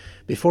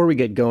Before we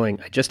get going,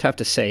 I just have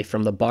to say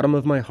from the bottom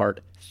of my heart,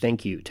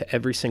 thank you to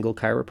every single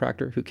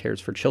chiropractor who cares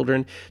for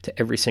children, to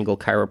every single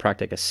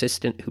chiropractic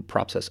assistant who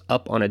props us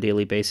up on a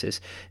daily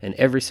basis, and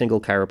every single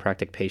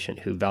chiropractic patient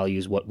who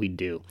values what we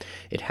do.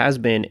 It has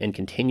been and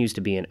continues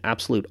to be an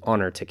absolute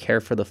honor to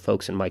care for the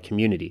folks in my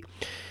community.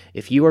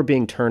 If you are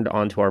being turned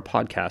on to our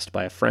podcast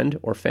by a friend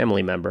or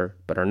family member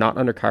but are not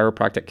under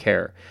chiropractic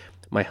care,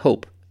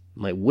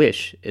 my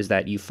wish is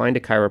that you find a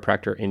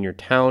chiropractor in your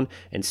town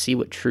and see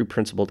what true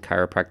principled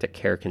chiropractic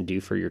care can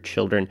do for your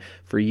children,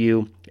 for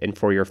you, and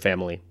for your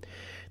family.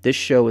 This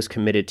show is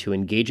committed to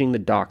engaging the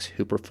docs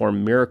who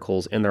perform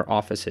miracles in their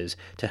offices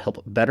to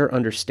help better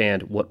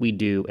understand what we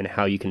do and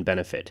how you can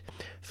benefit.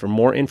 For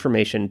more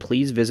information,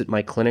 please visit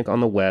my clinic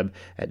on the web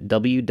at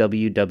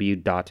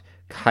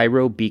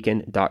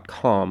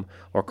www.chirobeacon.com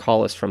or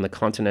call us from the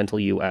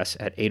continental U.S.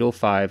 at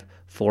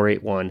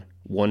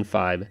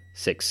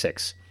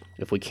 805-481-1566.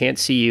 If we can't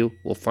see you,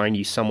 we'll find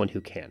you someone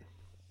who can.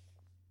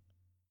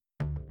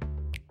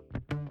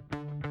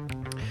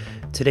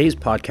 Today's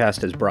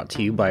podcast is brought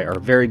to you by our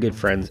very good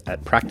friends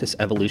at Practice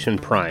Evolution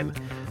Prime.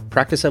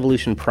 Practice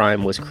Evolution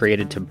Prime was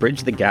created to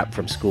bridge the gap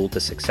from school to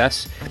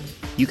success.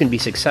 You can be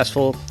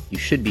successful, you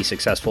should be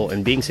successful,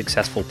 and being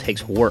successful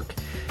takes work.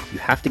 You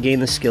have to gain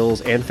the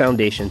skills and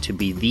foundation to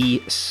be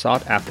the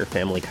sought-after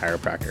family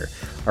chiropractor.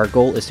 Our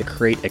goal is to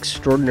create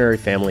extraordinary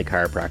family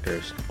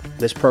chiropractors.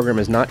 This program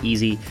is not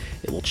easy.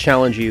 It will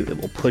challenge you. It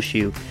will push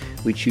you.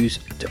 We choose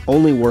to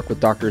only work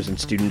with doctors and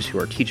students who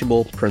are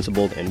teachable,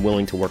 principled, and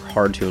willing to work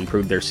hard to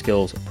improve their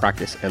skills,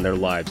 practice, and their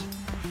lives.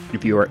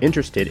 If you are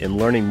interested in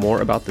learning more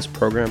about this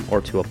program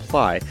or to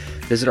apply,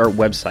 visit our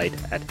website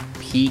at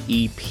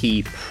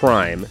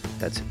PEPPrime,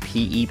 that's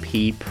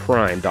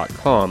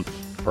PEPprime.com,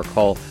 or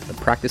call the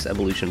Practice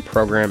Evolution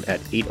Program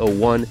at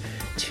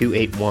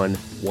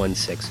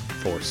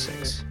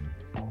 801-281-1646.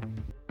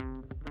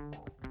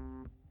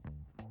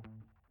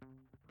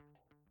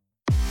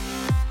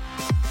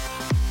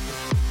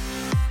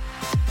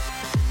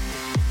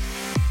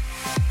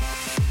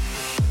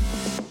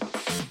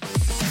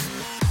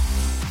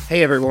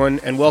 Hey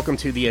everyone, and welcome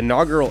to the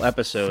inaugural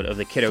episode of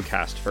the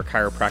KiddoCast for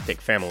chiropractic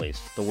families,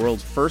 the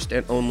world's first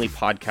and only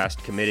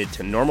podcast committed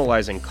to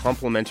normalizing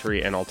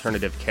complementary and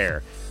alternative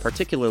care,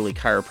 particularly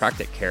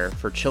chiropractic care,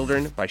 for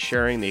children by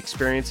sharing the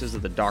experiences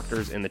of the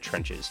doctors in the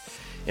trenches.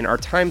 In our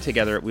time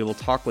together, we will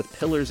talk with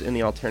pillars in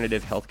the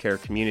alternative healthcare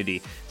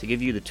community to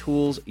give you the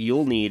tools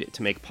you'll need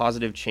to make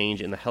positive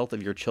change in the health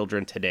of your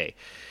children today.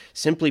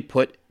 Simply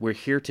put, we're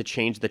here to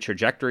change the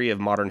trajectory of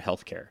modern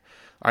healthcare.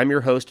 I'm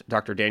your host,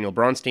 Dr. Daniel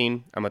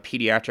Bronstein. I'm a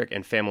pediatric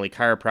and family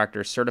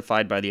chiropractor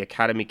certified by the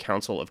Academy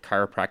Council of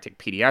Chiropractic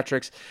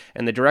Pediatrics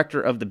and the director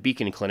of the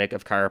Beacon Clinic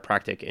of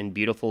Chiropractic in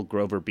beautiful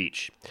Grover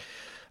Beach.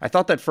 I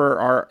thought that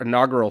for our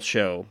inaugural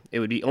show, it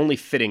would be only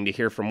fitting to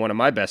hear from one of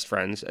my best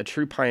friends, a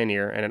true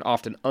pioneer and an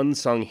often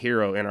unsung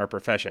hero in our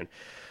profession.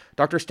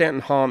 Dr.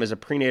 Stanton Halm is a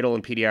prenatal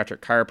and pediatric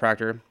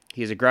chiropractor.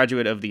 He is a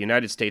graduate of the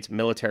United States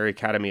Military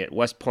Academy at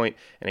West Point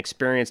and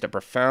experienced a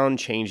profound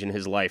change in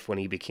his life when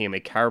he became a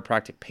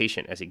chiropractic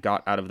patient as he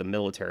got out of the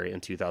military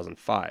in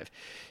 2005.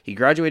 He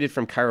graduated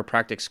from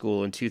chiropractic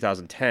school in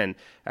 2010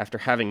 after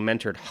having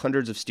mentored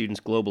hundreds of students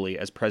globally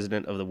as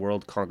president of the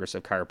World Congress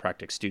of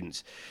Chiropractic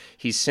Students.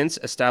 He's since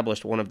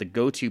established one of the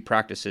go-to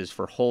practices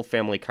for whole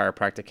family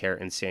chiropractic care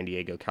in San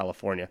Diego,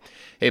 California.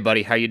 Hey,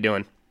 buddy, how you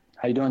doing?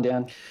 How you doing,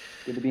 Dan?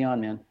 Good to be on,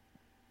 man.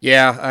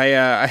 Yeah,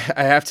 I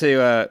have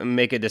to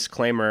make a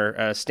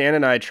disclaimer. Stan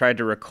and I tried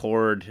to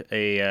record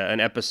an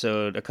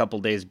episode a couple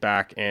days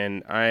back,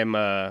 and I'm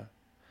an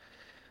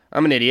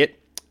idiot.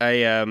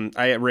 I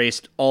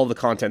erased all the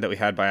content that we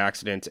had by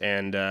accident,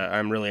 and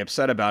I'm really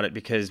upset about it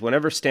because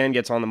whenever Stan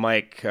gets on the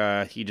mic,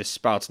 he just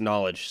spouts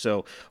knowledge.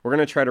 So we're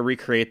gonna try to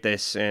recreate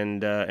this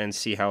and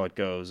see how it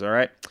goes. All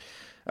right.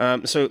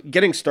 So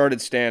getting started,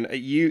 Stan,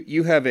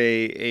 you have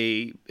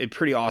a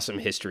pretty awesome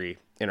history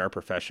in our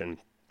profession.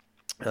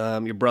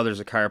 Your brother's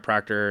a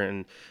chiropractor,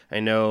 and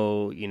I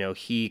know,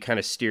 he kind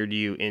of steered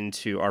you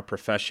into our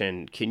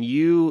profession. Can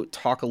you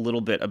talk a little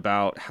bit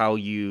about how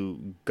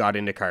you got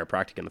into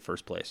chiropractic in the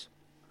first place?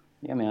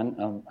 Yeah,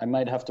 man. I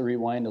might have to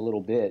rewind a little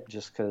bit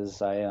just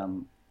because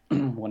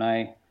when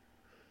I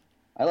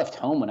left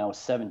home when I was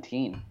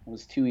 17. It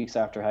was 2 weeks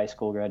after high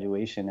school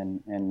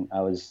graduation, and I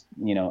was,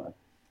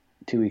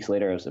 2 weeks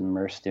later, I was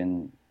immersed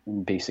in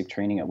basic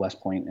training at West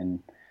Point,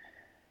 and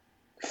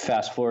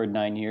fast forward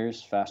 9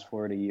 years, fast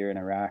forward a year in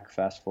Iraq,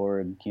 fast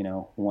forward,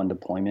 one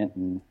deployment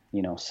and,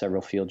 several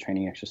field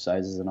training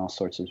exercises and all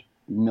sorts of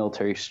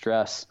military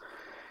stress.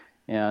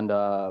 And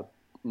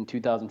in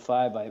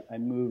 2005, I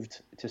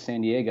moved to San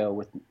Diego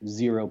with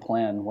zero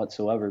plan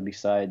whatsoever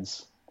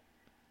besides,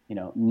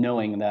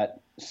 knowing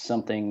that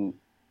something,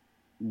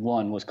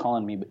 one, was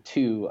calling me, but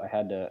two, I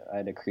had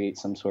to create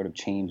some sort of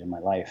change in my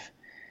life.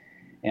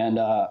 And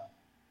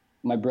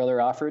my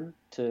brother offered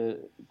to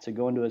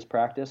go into his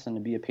practice and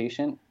to be a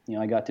patient.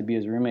 I got to be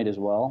his roommate as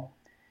well.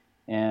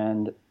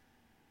 And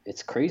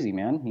it's crazy,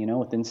 man.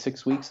 Within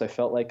 6 weeks, I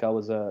felt like I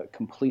was a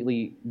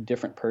completely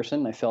different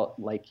person. I felt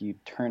like you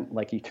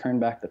turn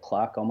back the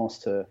clock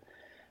almost to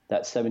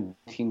that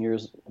 17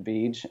 years of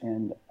age,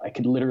 and I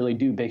could literally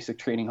do basic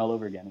training all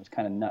over again. It was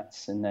kind of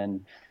nuts. And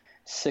then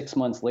 6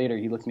 months later,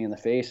 he looked me in the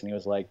face and he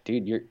was like,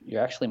 dude,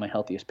 you're actually my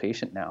healthiest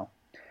patient now.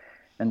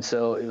 And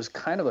so it was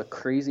kind of a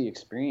crazy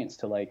experience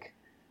to like,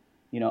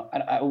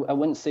 I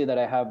wouldn't say that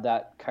I have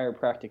that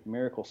chiropractic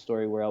miracle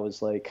story where I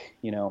was like,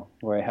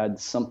 where I had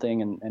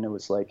something and it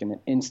was like an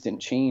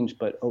instant change,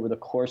 but over the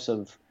course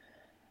of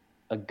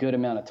a good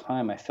amount of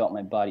time, I felt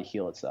my body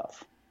heal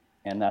itself.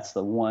 And that's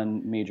the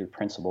one major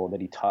principle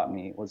that he taught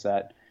me, was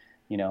that,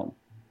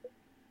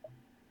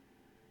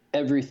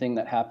 everything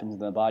that happens in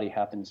the body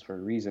happens for a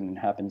reason and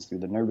happens through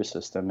the nervous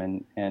system,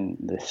 and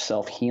the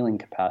self-healing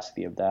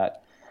capacity of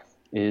that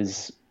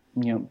is,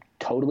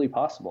 totally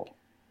possible.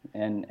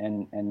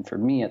 And for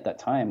me at that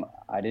time,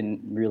 I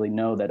didn't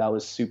know that I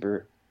was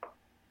super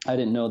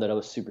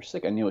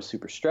sick. I knew I was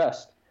super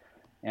stressed.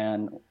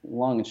 And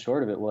long and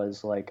short of it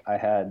was like, I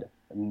had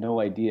no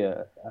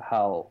idea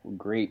how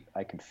great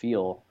I could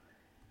feel.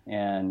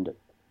 And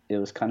it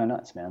was kind of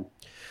nuts, man.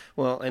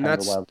 Well, and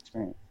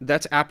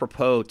that's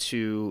apropos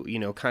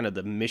to, kind of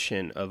the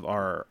mission of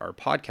our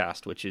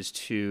podcast, which is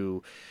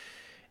to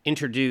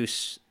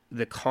introduce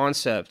the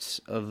concepts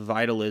of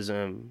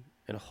vitalism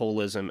and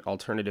holism,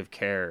 alternative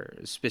care,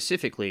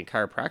 specifically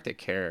chiropractic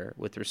care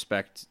with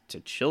respect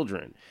to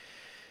children.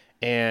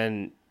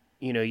 And,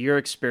 your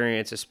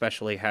experience,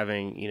 especially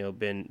having,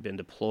 been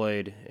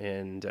deployed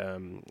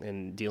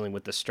and dealing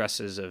with the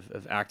stresses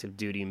of active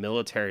duty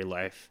military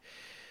life,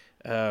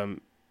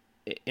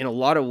 in a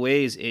lot of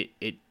ways,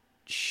 it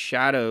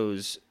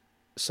shadows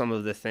some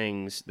of the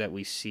things that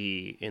we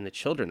see in the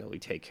children that we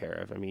take care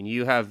of. I mean,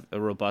 you have a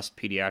robust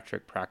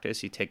pediatric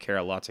practice. You take care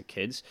of lots of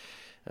kids,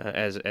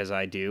 as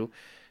I do.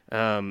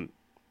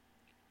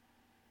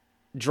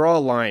 Draw a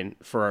line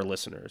for our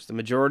listeners. The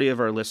majority of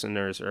our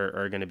listeners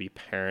are going to be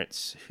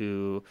parents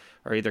who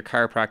are either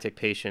chiropractic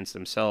patients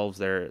themselves,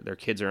 their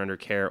kids are under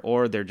care,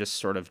 or they're just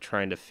sort of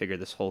trying to figure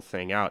this whole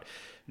thing out.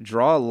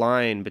 Draw a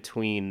line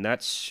between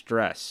that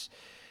stress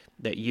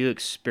that you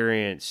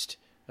experienced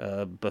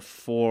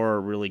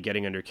before really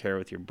getting under care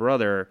with your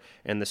brother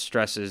and the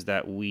stresses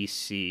that we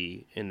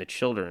see in the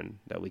children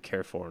that we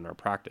care for in our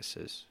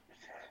practices.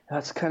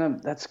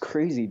 That's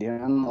crazy,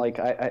 Dan. Like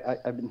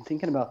I've been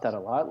thinking about that a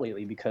lot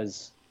lately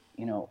because,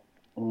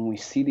 when we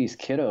see these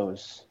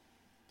kiddos,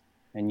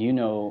 and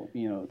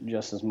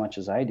just as much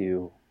as I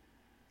do,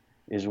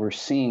 is we're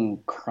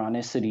seeing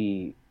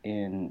chronicity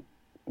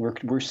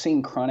we're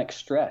seeing chronic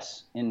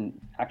stress in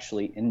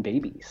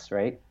babies,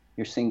 right?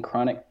 You're seeing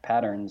chronic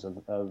patterns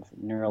of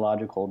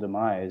neurological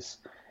demise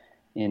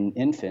in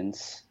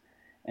infants,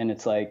 and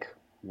it's like,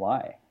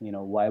 why?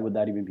 Why would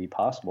that even be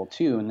possible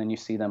too? And then you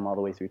see them all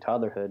the way through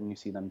toddlerhood, and you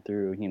see them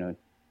through,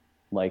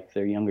 like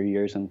their younger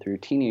years and through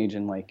teenage,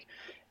 and like,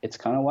 it's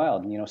kind of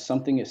wild.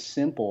 Something as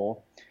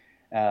simple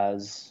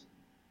as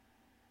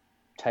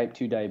type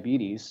 2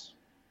 diabetes,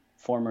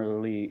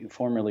 formerly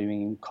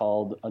being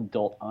called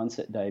adult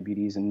onset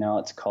diabetes, and now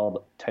it's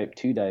called type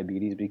 2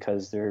 diabetes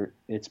because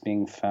it's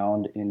being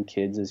found in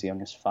kids as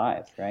young as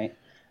 5, right?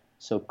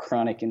 So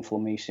chronic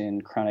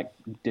inflammation, chronic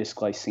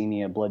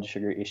dysglycemia, blood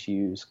sugar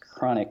issues,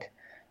 chronic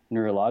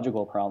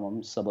neurological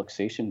problems,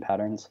 subluxation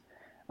patterns.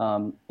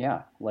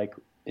 Like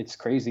it's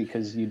crazy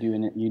because you do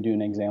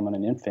an exam on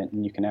an infant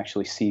and you can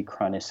actually see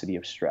chronicity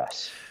of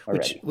stress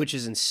already. Which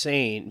is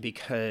insane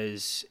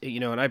because,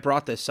 and I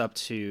brought this up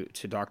to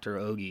Dr.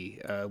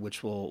 Ogi,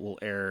 which will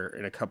air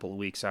in a couple of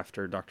weeks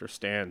after Dr.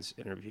 Stan's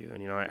interview.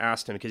 And, I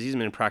asked him, because he's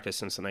been in practice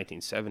since the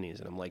 1970s,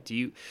 and I'm like, do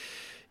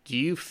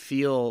you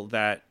feel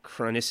that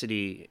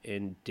chronicity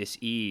and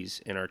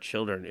dis-ease in our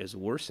children is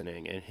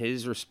worsening? And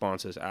his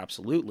response is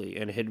absolutely.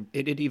 And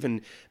it had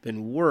even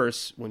been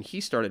worse when he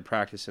started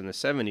practice in the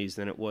 70s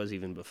than it was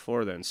even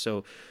before then.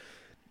 So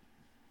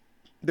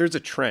there's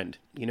a trend,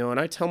 and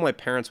I tell my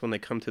parents when they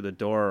come to the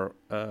door,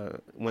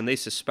 when they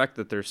suspect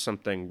that there's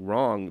something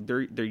wrong,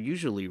 they're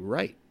usually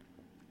right.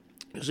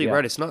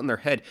 Right. It's not in their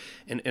head.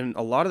 And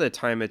a lot of the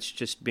time it's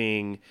just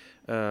being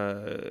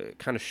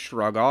kind of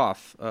shrugged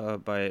off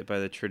by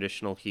the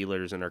traditional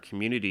healers in our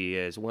community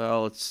as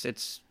well.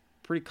 It's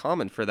pretty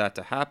common for that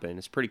to happen.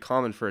 It's pretty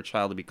common for a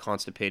child to be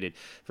constipated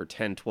for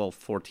 10, 12,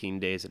 14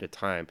 days at a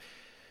time.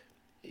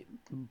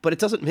 But it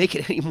doesn't make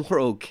it any more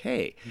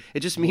okay.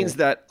 It just means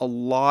that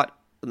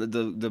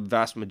the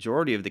vast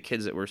majority of the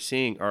kids that we're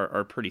seeing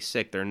are pretty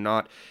sick. They're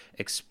not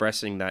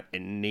expressing that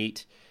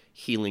innate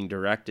healing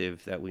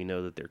directive that we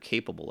know that they're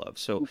capable of.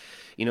 So,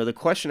 the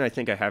question I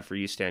think I have for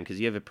you, Stan,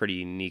 because you have a pretty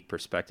unique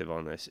perspective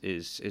on this,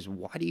 is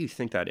why do you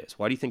think that is?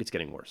 Why do you think it's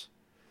getting worse?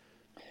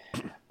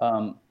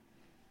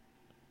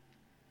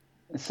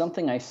 It's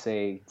something I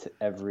say to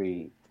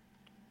every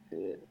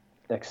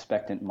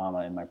expectant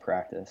mama in my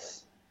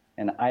practice,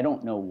 and I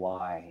don't know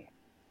why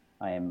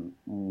I am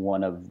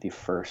one of the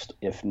first,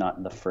 if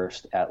not the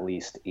first, at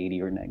least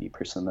 80 or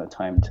 90% of the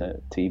time to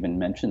even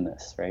mention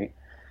this, right?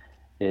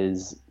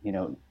 Is,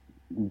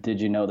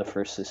 did you know the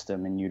first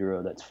system in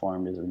utero that's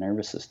formed is a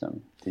nervous system?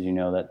 Did you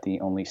know that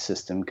the only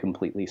system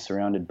completely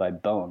surrounded by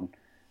bone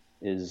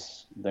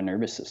is the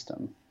nervous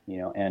system?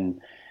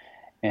 And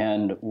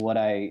And what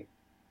I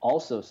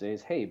also say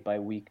is, hey, by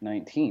week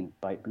 19,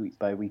 by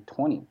week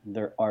 20,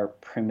 there are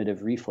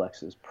primitive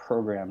reflexes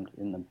programmed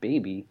in the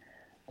baby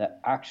that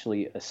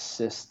actually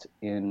assist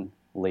in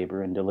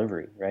labor and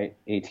delivery, right?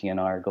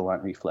 ATNR,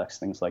 Gallant reflex,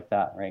 things like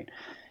that, right?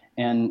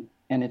 And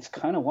it's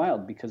kind of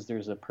wild because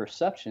there's a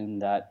perception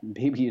that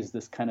baby is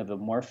this kind of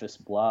amorphous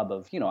blob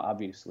of,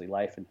 obviously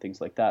life and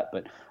things like that,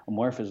 but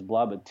amorphous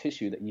blob of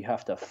tissue that you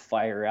have to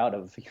fire out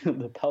of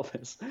the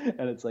pelvis.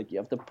 And it's like you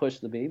have to push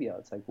the baby out.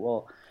 It's like,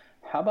 well,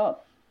 how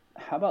about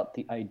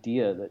the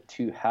idea that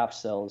two half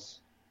cells,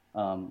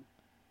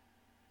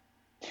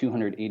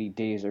 280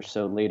 days or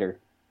so later,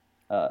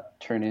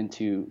 turn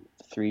into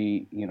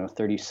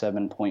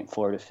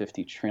 37.4 to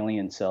 50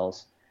 trillion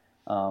cells?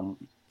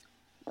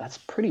 That's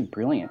pretty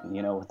brilliant,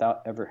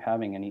 without ever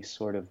having any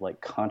sort of like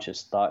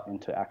conscious thought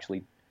into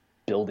actually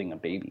building a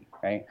baby,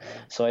 right?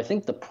 So I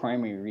think the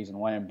primary reason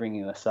why I'm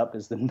bringing this up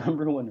is the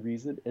number one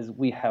reason is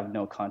we have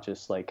no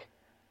conscious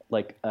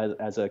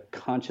as a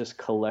conscious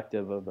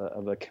collective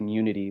of a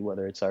community,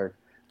 whether it's our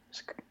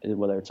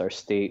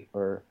state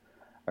or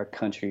our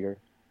country or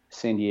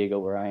San Diego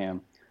where I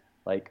am.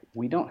 Like,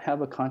 we don't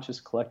have a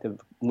conscious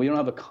collective, we don't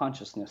have a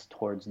consciousness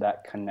towards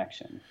that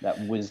connection, that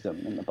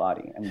wisdom in the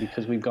body. And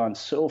because we've gone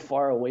so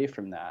far away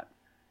from that,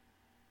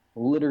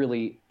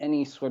 literally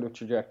any sort of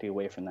trajectory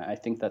away from that, I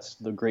think that's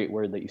the great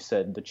word that you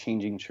said, the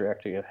changing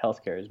trajectory of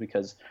healthcare, is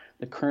because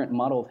the current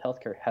model of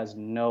healthcare has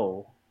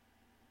no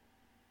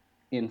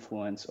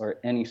influence or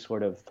any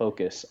sort of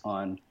focus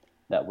on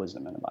that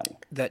wisdom in the body.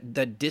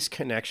 That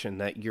disconnection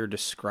that you're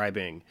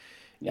describing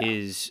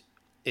is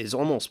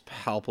almost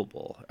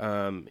palpable.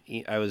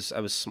 I was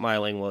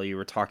smiling while you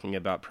were talking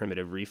about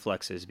primitive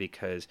reflexes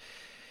because,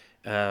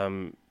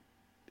 I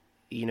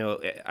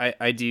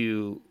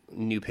do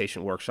new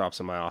patient workshops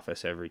in my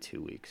office every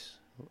 2 weeks,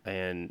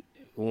 and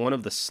one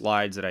of the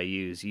slides that I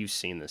use, you've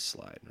seen this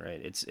slide,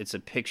 right? It's a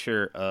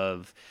picture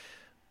of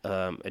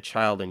a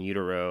child in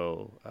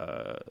utero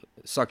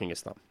sucking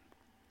his thumb,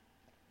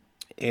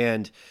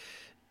 and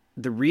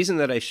the reason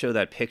that I show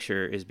that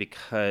picture is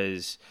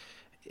because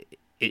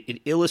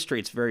it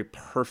illustrates very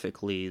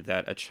perfectly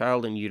that a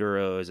child in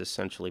utero is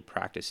essentially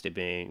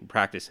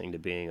practicing to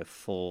being a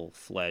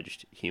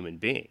full-fledged human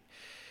being.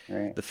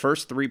 Right. The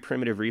first 3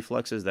 primitive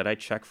reflexes that I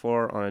check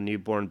for on a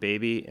newborn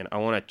baby, and I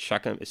want to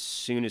check them as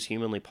soon as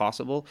humanly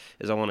possible,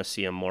 is I want to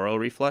see a Moro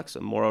reflex.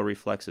 A Moro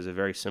reflex is a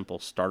very simple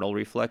startle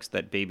reflex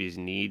that babies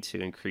need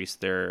to increase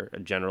their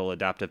general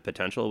adaptive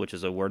potential, which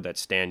is a word that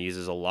Stan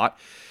uses a lot.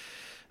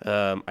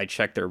 I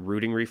check their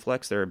rooting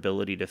reflex, their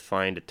ability to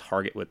find a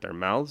target with their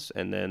mouths.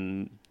 And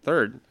then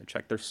third, I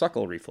check their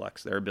suckle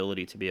reflex, their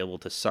ability to be able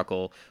to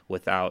suckle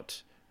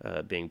without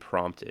being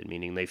prompted,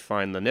 meaning they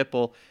find the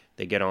nipple,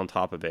 they get on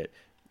top of it,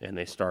 and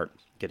they start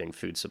getting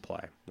food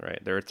supply, right?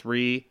 There are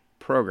 3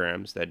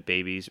 programs that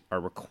babies are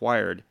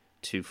required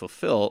to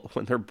fulfill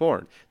when they're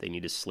born. They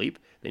need to sleep,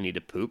 they need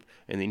to poop,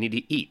 and they need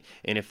to eat.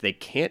 And if they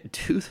can't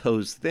do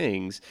those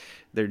things,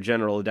 their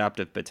general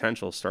adaptive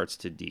potential starts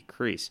to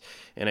decrease.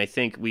 And I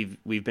think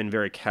we've been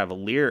very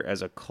cavalier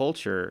as a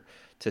culture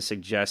to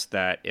suggest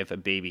that if a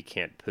baby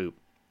can't poop,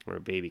 or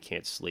a baby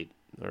can't sleep,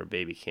 or a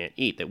baby can't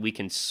eat, that we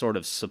can sort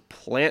of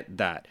supplant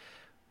that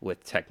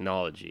with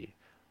technology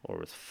or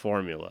with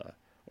formula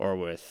or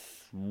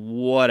with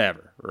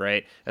whatever,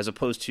 right? As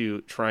opposed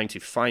to trying to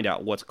find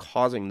out what's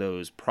causing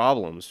those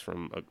problems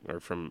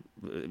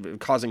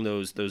causing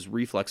those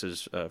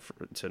reflexes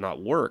to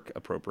not work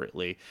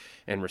appropriately,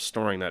 and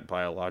restoring that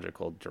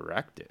biological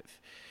directive.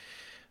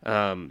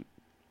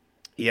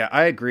 Yeah,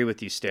 I agree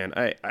with you, Stan.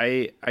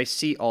 I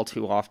see all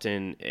too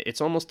often,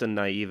 it's almost a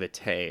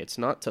naivete. It's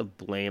not to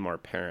blame our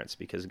parents,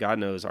 because God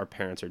knows our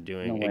parents are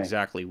doing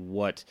exactly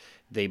what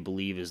they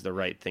believe is the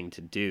right thing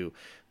to do.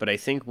 But I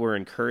think we're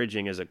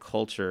encouraging as a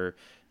culture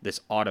this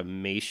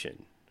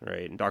automation,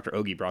 right? And Dr.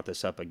 Ogi brought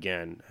this up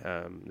again,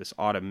 this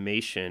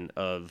automation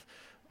of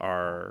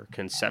our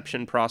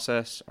conception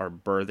process, our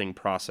birthing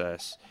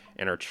process,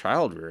 and our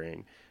child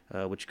rearing,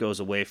 which goes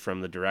away from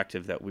the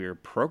directive that we're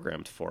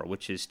programmed for,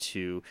 which is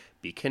to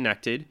be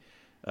connected,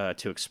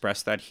 to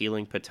express that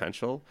healing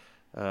potential,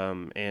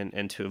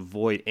 and to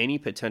avoid any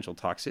potential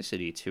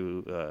toxicity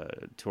to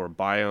our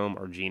biome,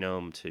 our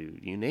genome, to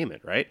you name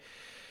it, right?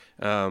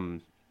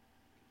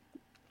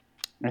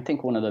 I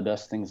think one of the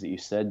best things that you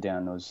said,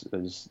 Dan,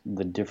 was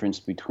the difference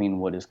between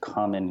what is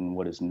common and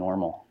what is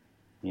normal.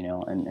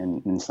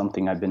 And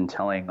something I've been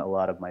telling a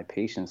lot of my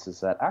patients is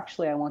that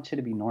actually I want you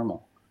to be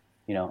normal.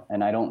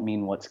 And I don't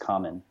mean what's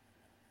common,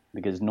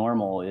 because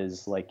normal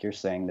is, like you're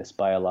saying, this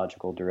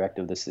biological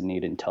directive, this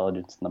innate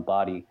intelligence in the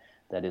body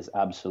that is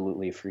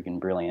absolutely freaking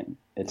brilliant.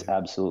 It's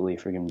absolutely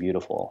freaking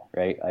beautiful,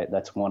 right?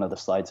 That's one of the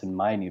slides in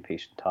my new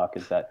patient talk,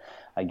 is that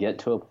I get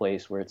to a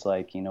place where it's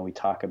like, we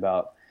talk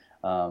about,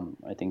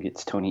 I think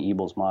it's Tony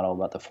Ebel's model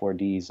about the 4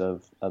 Ds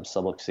of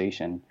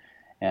subluxation.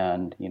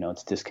 And,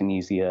 it's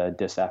dyskinesia,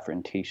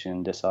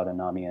 disafferentation,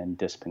 dysautonomia, and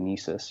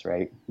dyskinesis,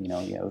 right?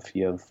 You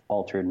have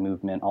altered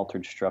movement,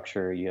 altered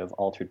structure, you have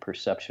altered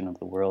perception of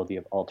the world, you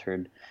have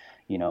altered,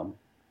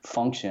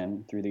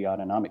 function through the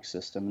autonomic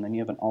system, and then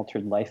you have an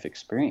altered life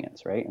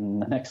experience, right?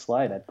 And the next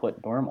slide, I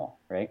put normal,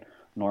 right?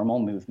 Normal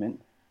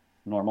movement,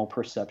 normal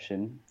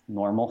perception,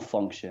 normal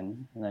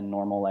function, and then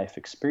normal life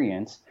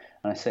experience.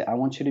 And I say, I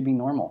want you to be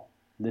normal.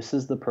 This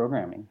is the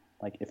programming.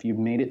 Like, if you've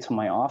made it to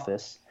my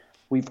office,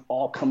 we've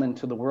all come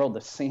into the world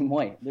the same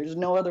way. There's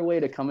no other way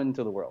to come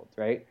into the world,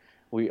 right?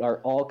 We are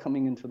all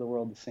coming into the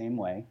world the same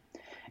way.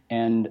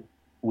 And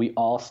we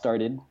all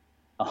started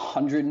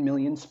 100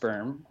 million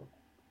sperm.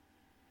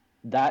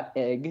 That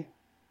egg,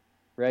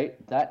 right?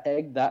 That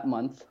egg that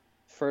month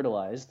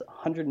fertilized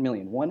 100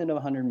 million, 1 in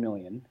 100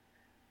 million,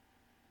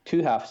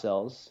 2 half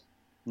cells.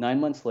 9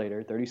 months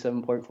later,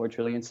 37.4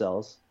 trillion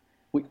cells.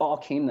 We all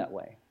came that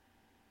way.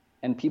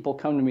 And people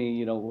come to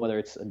me, whether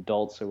it's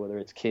adults or whether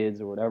it's kids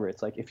or whatever,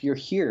 it's like, if you're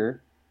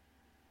here,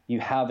 you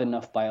have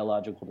enough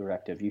biological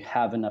directive. You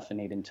have enough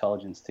innate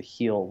intelligence to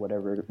heal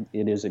whatever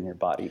it is in your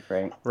body,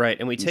 right? Right,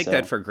 and we take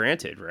that for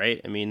granted,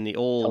 right? I mean, the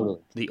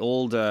old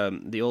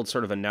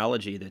sort of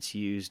analogy that's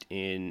used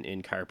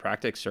in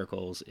chiropractic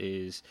circles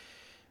is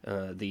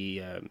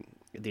the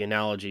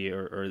analogy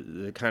or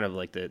the kind of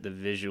like the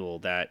visual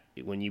that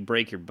when you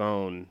break your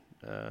bone,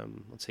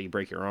 let's say you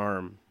break your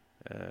arm,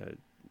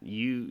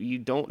 you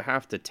don't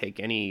have to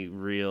take any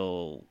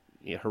real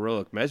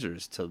heroic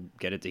measures to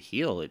get it to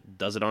heal. It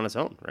does it on its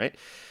own, right?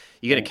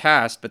 You get a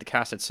cast, but the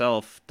cast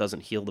itself doesn't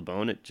heal the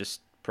bone. It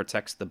just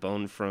protects the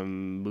bone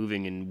from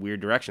moving in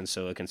weird directions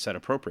so it can set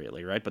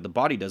appropriately, right? But the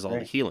body does all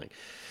the healing.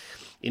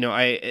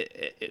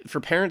 For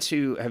parents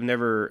who have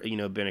never,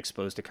 been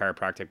exposed to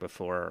chiropractic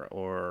before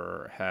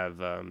or have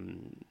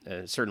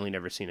certainly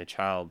never seen a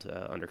child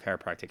under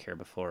chiropractic care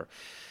before,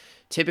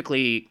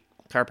 typically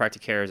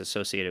chiropractic care is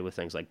associated with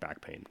things like back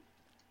pain.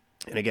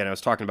 And again, I was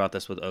talking about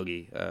this with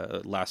Ogie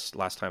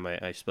last time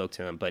I spoke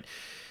to him, but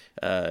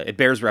it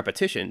bears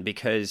repetition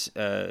because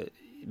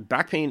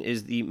back pain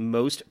is the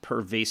most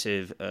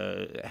pervasive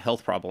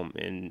health problem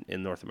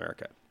in North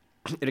America.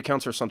 It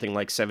accounts for something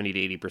like 70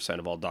 to 80%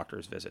 of all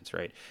doctors' visits,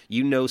 right?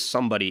 You know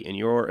somebody in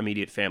your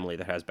immediate family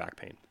that has back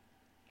pain.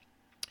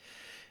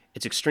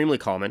 It's extremely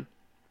common,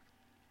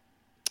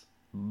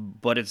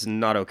 but it's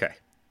not okay,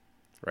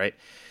 right?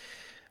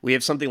 We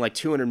have something like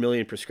 200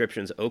 million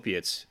prescriptions of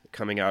opiates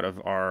coming out of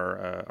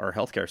our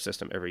healthcare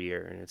system every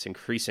year, and it's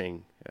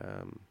increasing,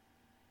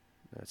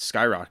 it's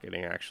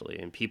skyrocketing actually,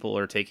 and people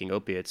are taking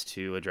opiates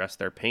to address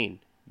their pain.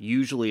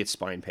 Usually it's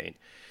spine pain.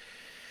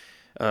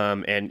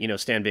 And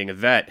Stan, being a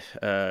vet,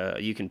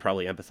 you can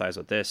probably empathize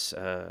with this.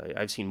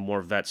 I've seen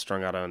more vets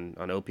strung out on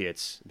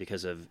opiates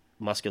because of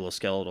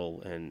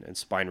musculoskeletal and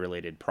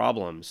spine-related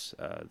problems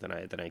than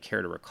I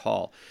care to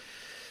recall.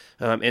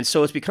 And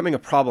so it's becoming a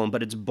problem,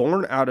 but it's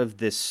born out of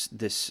this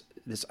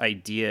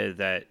idea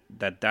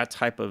that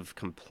type of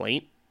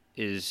complaint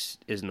is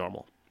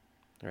normal.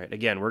 All right.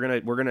 Again,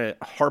 we're gonna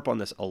harp on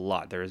this a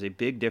lot. There is a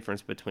big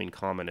difference between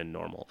common and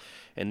normal,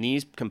 and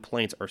these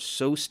complaints are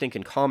so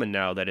stinking common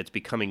now that it's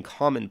becoming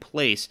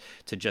commonplace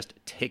to just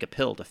take a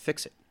pill to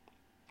fix it,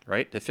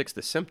 right? To fix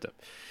the symptom.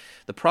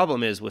 The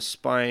problem is with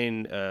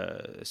spine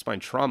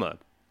trauma,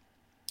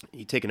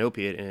 you take an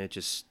opiate and it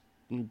just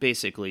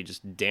basically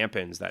just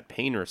dampens that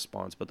pain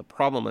response, but the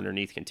problem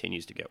underneath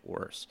continues to get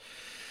worse.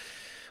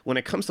 When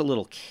it comes to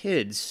little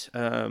kids,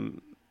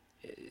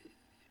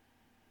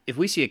 if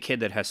we see a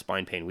kid that has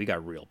spine pain, we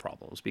got real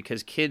problems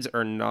because kids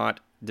are not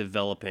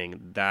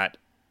developing that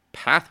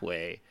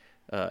pathway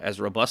as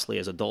robustly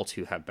as adults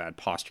who have bad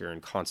posture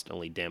and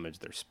constantly damage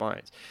their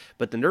spines.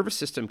 But the nervous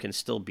system can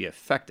still be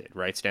affected,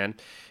 right, Stan?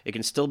 It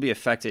can still be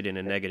affected in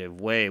a negative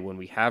way when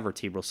we have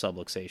vertebral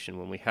subluxation,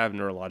 when we have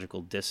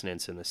neurological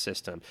dissonance in the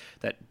system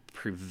that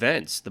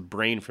prevents the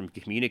brain from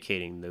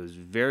communicating those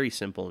very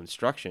simple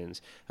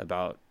instructions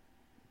about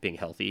being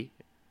healthy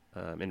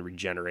and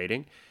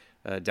regenerating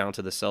down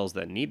to the cells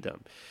that need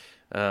them.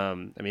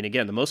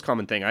 Again, the most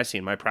common thing I see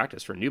in my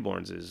practice for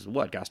newborns is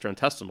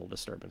gastrointestinal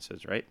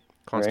disturbances, right?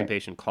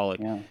 Constipation, colic,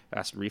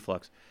 acid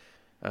reflux.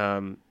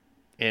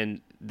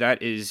 And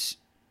that is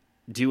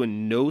due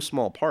in no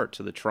small part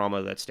to the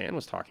trauma that Stan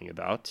was talking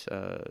about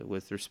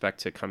with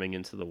respect to coming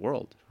into the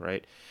world,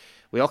 right?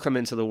 We all come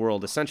into the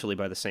world essentially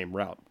by the same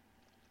route,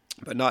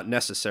 but not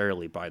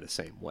necessarily by the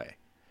same way,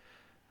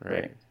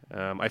 right?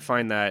 I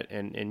find that,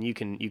 and you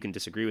can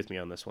disagree with me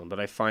on this one, but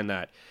I find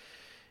that,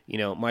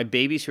 my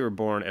babies who are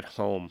born at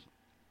home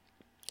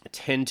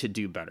tend to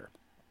do better.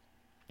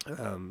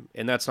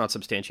 And that's not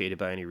substantiated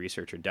by any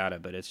research or data,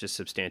 but it's just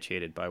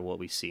substantiated by what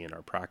we see in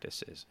our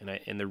practices.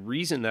 And the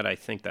reason that I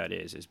think that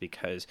is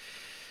because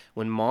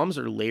when moms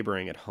are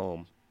laboring at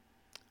home,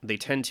 they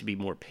tend to be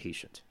more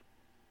patient.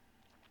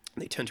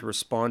 They tend to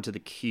respond to the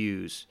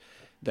cues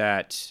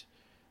that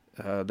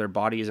their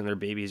bodies and their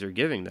babies are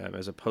giving them,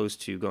 as opposed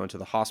to going to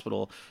the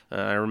hospital.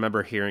 I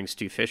remember hearing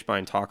Stu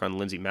Fishbein talk on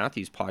Lindsay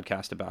Matthews'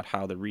 podcast about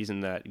how the reason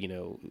that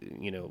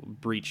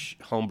breech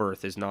home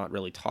birth is not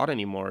really taught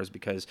anymore is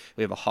because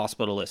we have a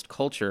hospitalist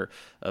culture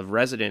of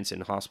residents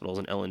in hospitals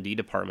and L&D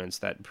departments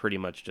that pretty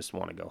much just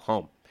want to go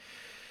home.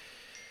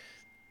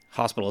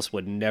 Hospitalists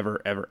would never,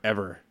 ever,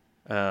 ever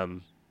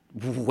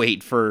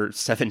wait for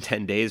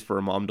 7-10 days for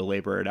a mom to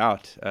labor it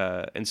out.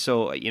 And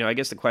so, I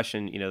guess the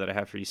question, that I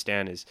have for you,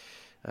 Stan, is,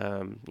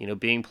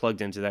 being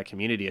plugged into that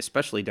community,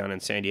 especially down in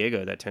San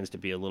Diego, that tends to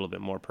be a little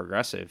bit more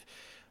progressive.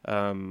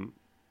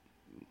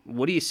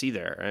 What do you see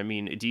there? I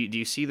mean, do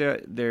you see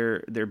that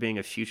there being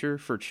a future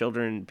for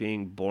children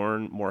being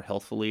born more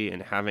healthfully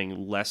and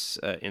having less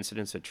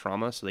incidents of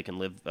trauma so they can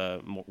live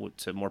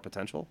to more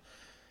potential?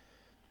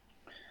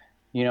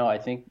 I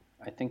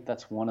think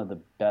that's one of the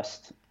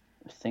best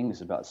things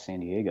about San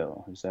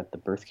Diego is that the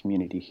birth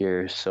community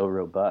here is so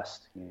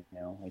robust.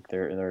 Like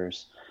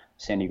there's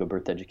San Diego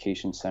Birth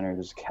Education Center,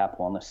 there's a CAP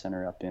Wellness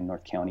Center up in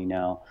North County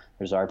now.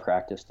 There's our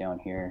practice down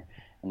here,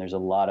 and there's a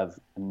lot of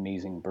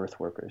amazing birth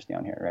workers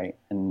down here, right?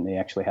 And they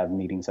actually have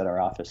meetings at our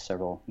office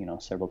several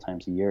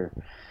times a year.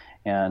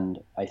 And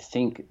I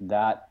think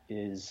that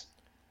is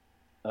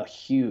a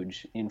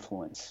huge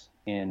influence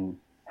in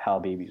how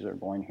babies are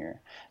born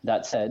here.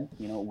 That said,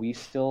 we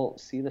still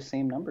see the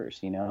same numbers.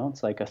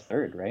 It's like a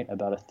third, right?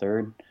 About a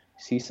third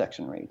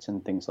C-section rates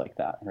and things like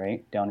that,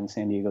 right? Down in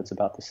San Diego, it's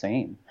about the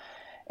same.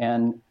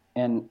 And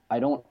I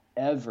don't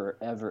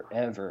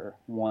ever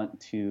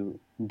want to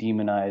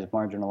demonize,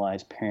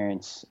 marginalize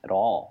parents at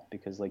all,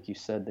 because like you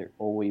said, they're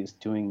always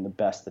doing the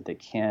best that they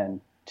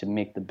can to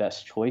make the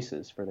best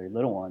choices for their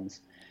little ones.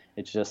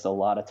 It's just a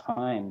lot of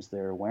times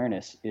their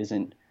awareness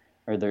isn't,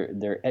 or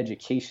their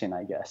education,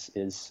 I guess,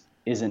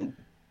 isn't,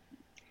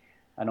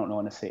 I don't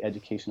want to say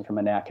education from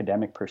an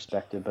academic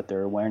perspective, but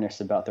their awareness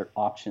about their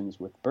options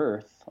with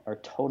birth are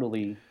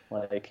totally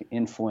like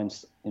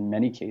influenced in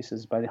many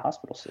cases by the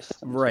hospital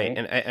systems. Right. Right?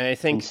 And I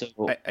think,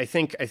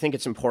 I think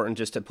it's important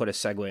just to put a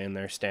segue in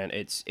there, Stan.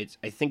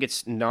 I think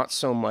it's not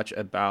so much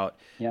about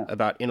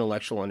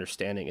intellectual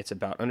understanding. It's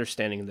about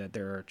understanding that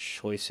there are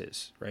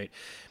choices, right?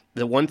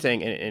 The one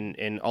thing,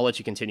 and I'll let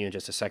you continue in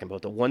just a second,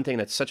 but the one thing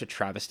that's such a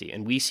travesty,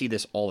 and we see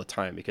this all the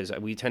time because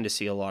we tend to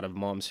see a lot of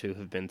moms who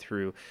have been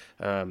through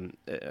a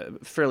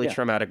fairly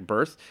traumatic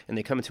birth, and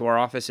they come into our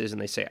offices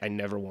and they say, I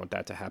never want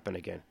that to happen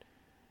again.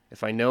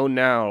 If I know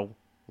now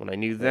when I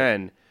knew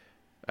then,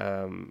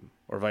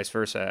 or vice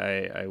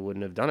versa, I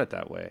wouldn't have done it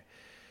that way.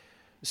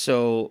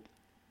 So,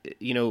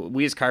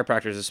 we as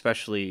chiropractors,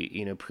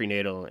 especially,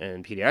 prenatal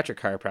and pediatric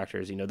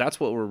chiropractors, that's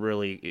what we're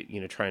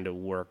really, trying to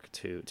work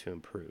to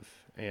improve.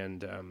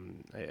 And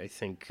I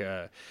think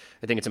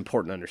it's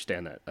important to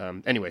understand that.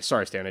 Anyway,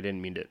 sorry, Stan, I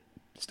didn't mean to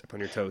step on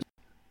your toes.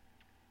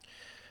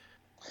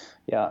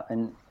 Yeah,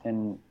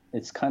 and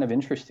it's kind of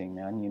interesting,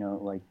 man.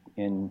 Like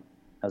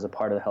as a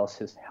part of the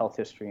health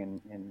history,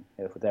 and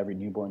with every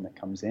newborn that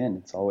comes in,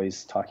 it's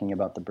always talking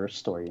about the birth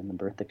story and the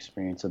birth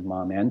experience of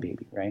mom and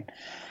baby, right?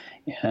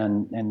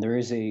 And there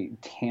is a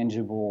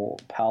tangible,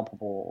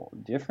 palpable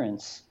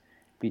difference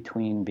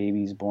between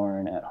babies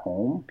born at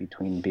home,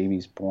 between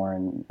babies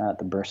born at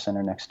the birth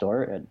center next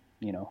door.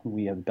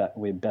 We have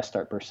Best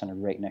Start Birth Center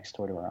right next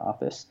door to our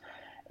office,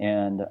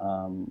 and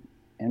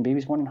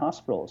babies born in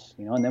hospitals.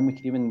 And then we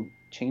could even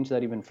change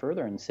that even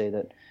further and say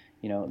that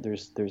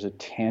there's a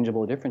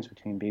tangible difference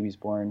between babies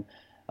born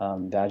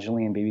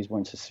vaginally and babies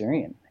born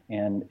cesarean.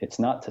 And it's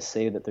not to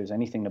say that there's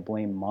anything to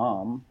blame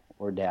mom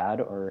or dad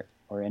or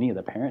any of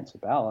the parents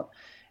about.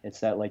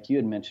 It's that, like you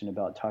had mentioned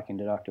about talking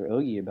to Dr.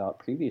 Ogi about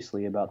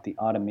previously, about the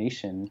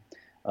automation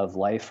of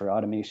life or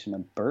automation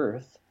of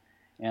birth.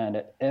 And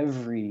at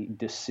every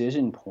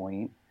decision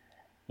point,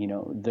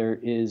 there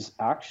is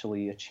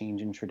actually a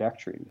change in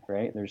trajectory,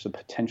 right? There's a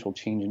potential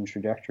change in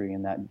trajectory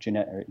in that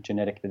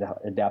genetic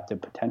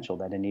adaptive potential,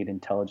 that innate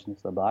intelligence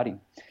of the body.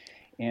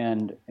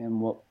 And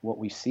what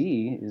we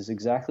see is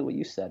exactly what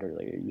you said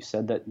earlier. You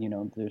said that,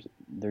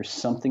 there's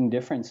something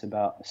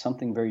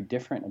very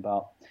different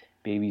about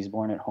babies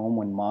born at home.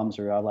 When moms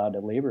are allowed to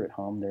labor at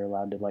home, they're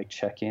allowed to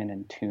check in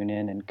and tune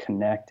in and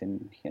connect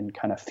and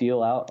kind of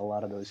feel out a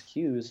lot of those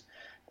cues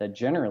that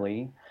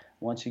generally,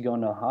 once you go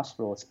into a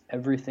hospital,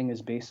 everything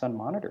is based on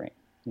monitoring.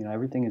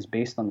 Everything is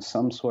based on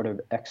some sort of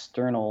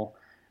external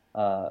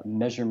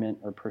measurement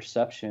or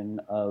perception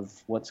of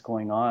what's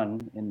going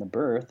on in the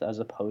birth, as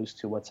opposed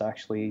to what's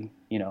actually,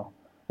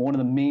 one of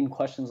the main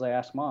questions I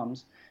ask moms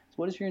is,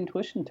 what does your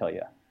intuition tell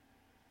you?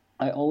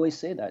 I always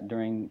say that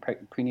during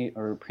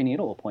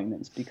prenatal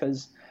appointments,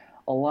 because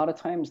a lot of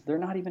times they're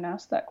not even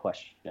asked that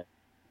question.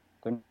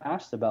 They're not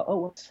asked about,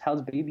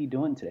 how's baby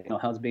doing today?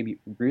 How's baby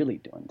really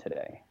doing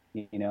today?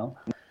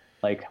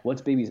 Like,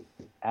 what's baby's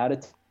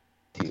attitude?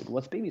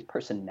 What's baby's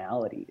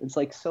personality? It's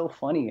so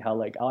funny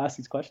how I'll ask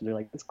these questions. They're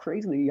like, it's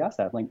crazy that you asked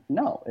that. I'm like,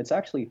 no, it's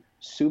actually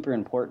super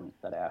important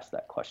that I ask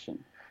that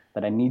question,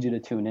 that I need you to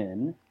tune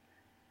in.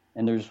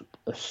 And there's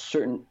a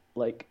certain,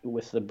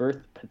 with the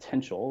birth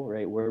potential,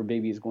 right, where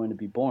baby is going to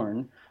be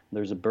born,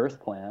 there's a birth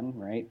plan,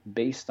 right,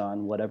 based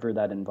on whatever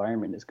that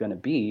environment is going to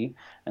be.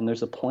 And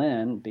there's a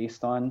plan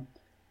based on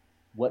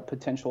what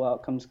potential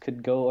outcomes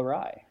could go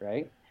awry,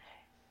 right?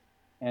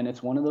 And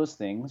it's one of those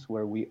things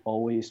where we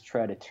always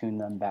try to tune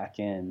them back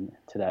in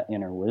to that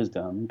inner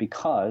wisdom,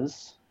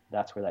 because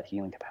that's where that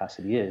healing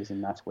capacity is,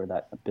 and that's where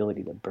that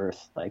ability to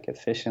birth like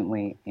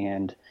efficiently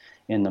and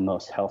in the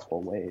most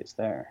healthful way is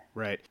there.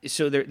 Right.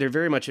 So they're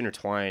very much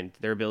intertwined.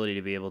 Their ability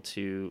to be able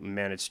to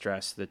manage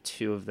stress, the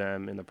two of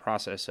them in the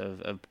process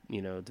of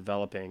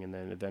developing and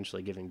then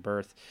eventually giving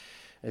birth.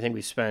 I think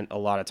we spent a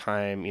lot of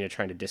time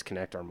trying to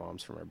disconnect our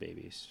moms from our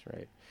babies.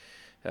 Right.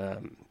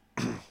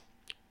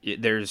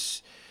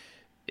 There's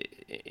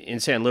in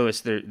San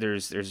Luis,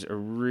 there's a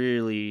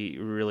really,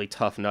 really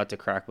tough nut to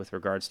crack with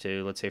regards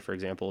to, let's say, for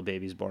example, a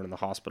baby's born in the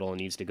hospital and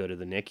needs to go to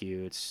the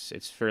NICU.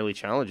 It's fairly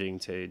challenging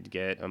to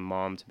get a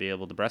mom to be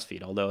able to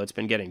breastfeed, although it's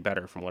been getting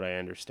better from what I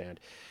understand.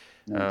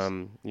 Nice.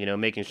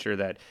 Making sure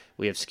that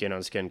we have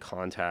skin-on-skin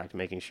contact,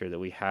 making sure that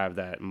we have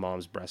that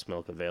mom's breast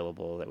milk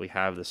available, that we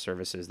have the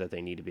services that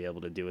they need to be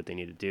able to do what they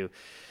need to do.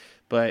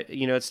 But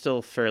it's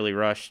still fairly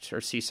rushed.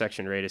 Our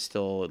C-section rate is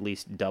still at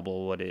least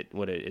double what it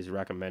is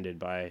recommended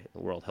by the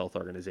World Health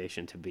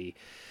Organization to be,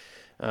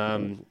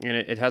 and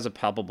it has a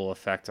palpable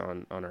effect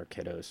on our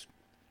kiddos.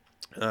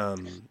 Go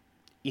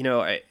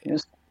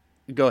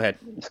ahead.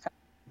 It's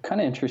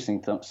kind of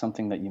interesting,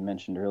 something that you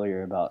mentioned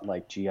earlier about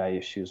like GI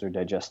issues or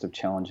digestive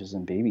challenges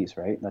in babies,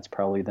 right? That's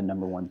probably the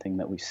number one thing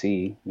that we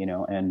see,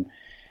 and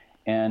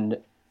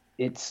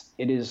it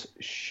is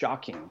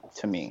shocking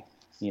to me.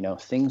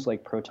 Things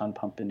like proton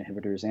pump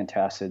inhibitors,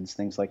 antacids,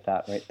 things like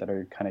that, right, that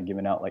are kind of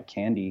given out like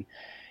candy.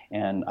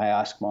 And I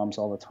ask moms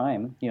all the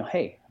time,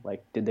 hey,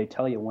 like, did they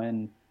tell you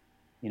when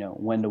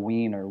to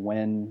wean or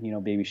when,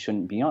 babies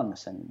shouldn't be on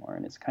this anymore?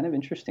 And it's kind of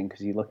interesting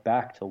because you look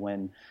back to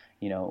when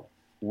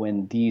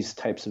these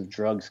types of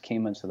drugs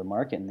came into the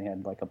market and they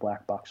had like a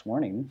black box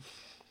warning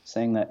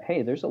saying that,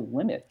 hey, there's a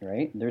limit,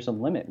 right? There's a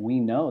limit. We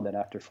know that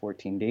after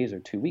 14 days or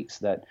 2 weeks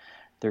that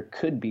there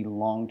could be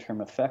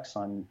long-term effects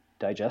on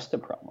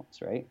digestive problems,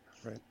 right?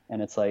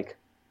 And it's like,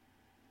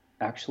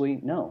 actually,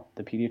 no,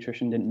 the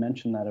pediatrician didn't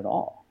mention that at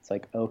all. It's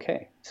like,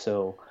 okay,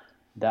 so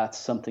that's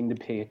something to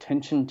pay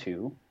attention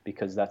to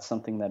because that's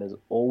something that has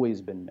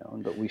always been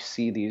known. But we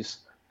see these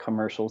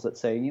commercials that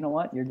say, you know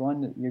what, you're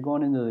going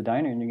into the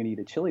diner and you're going to eat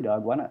a chili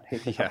dog. Why not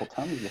take a couple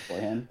tummies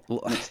beforehand?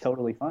 Well, and it's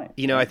totally fine.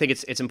 I think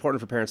it's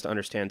important for parents to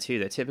understand too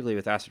that typically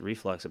with acid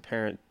reflux, a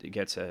parent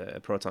gets a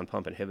proton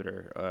pump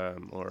inhibitor,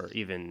 or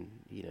even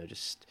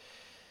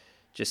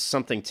just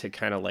something to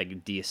kind of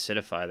like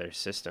deacidify their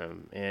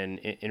system. And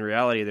in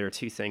reality, there are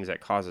two things that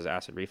causes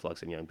acid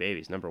reflux in young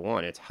babies. Number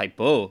one, it's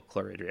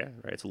hypochloridria,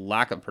 right? It's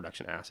lack of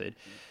production acid,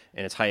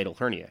 and it's hiatal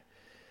hernia.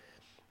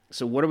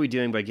 So what are we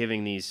doing by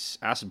giving these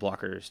acid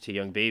blockers to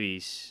young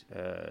babies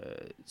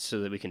so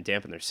that we can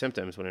dampen their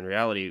symptoms when in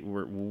reality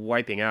we're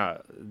wiping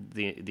out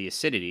the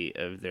acidity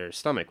of their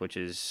stomach, which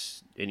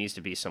is, it needs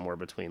to be somewhere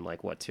between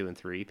like 2 and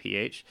 3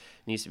 pH.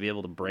 It needs to be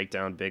able to break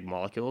down big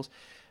molecules.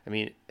 I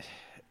mean,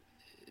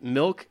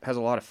 milk has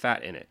a lot of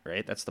fat in it,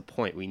 right? That's the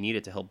point. We need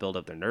it to help build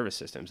up their nervous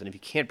systems. And if you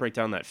can't break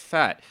down that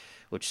fat,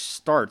 which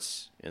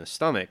starts in the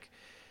stomach,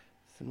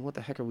 then what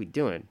the heck are we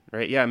doing,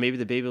 right? Yeah, maybe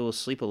the baby will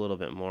sleep a little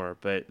bit more,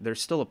 but there's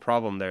still a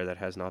problem there that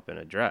has not been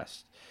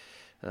addressed.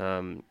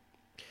 I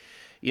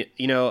want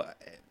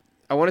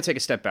to take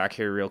a step back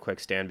here real quick,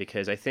 Stan,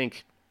 because I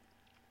think,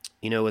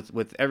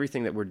 with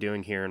everything that we're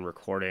doing here and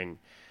recording,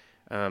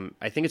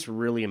 I think it's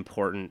really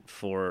important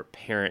for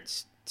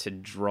parents to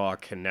draw a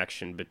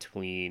connection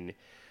between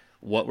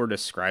what we're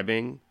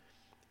describing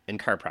and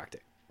chiropractic,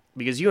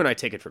 because you and I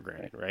take it for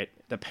granted, right?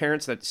 The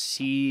parents that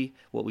see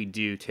what we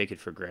do take it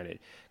for granted.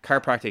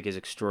 Chiropractic is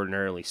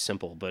extraordinarily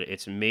simple, but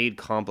it's made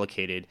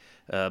complicated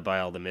by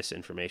all the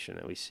misinformation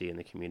that we see in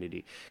the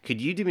community. Could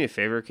you do me a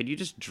favor? Could you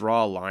just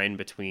draw a line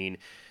between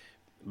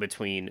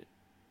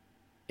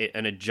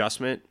an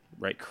adjustment,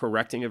 right,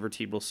 correcting a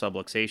vertebral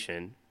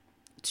subluxation,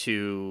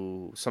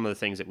 to some of the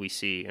things that we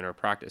see in our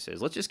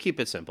practices? Let's just keep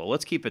it simple.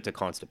 Let's keep it to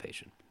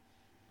constipation.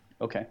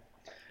 Okay.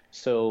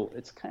 So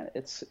it's kind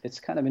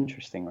of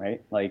interesting, right?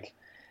 Like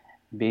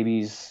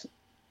babies,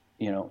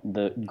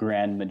 the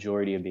grand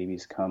majority of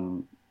babies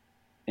come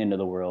into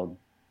the world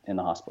in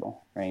the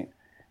hospital, right?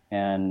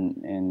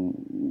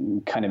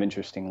 And kind of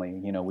interestingly,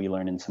 we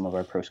learn in some of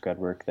our postgrad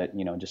work that,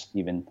 just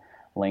even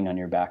laying on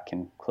your back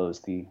can close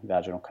the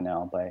vaginal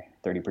canal by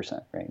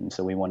 30%, right? And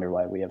so we wonder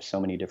why we have so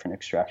many different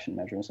extraction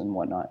measures and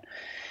whatnot.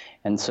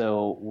 And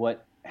so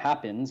what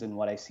happens, and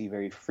what I see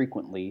very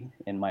frequently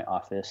in my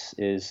office,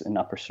 is an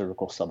upper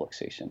cervical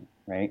subluxation,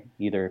 right?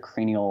 Either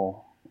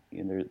cranial,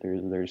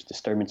 there's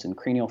disturbance in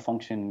cranial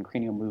function,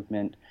 cranial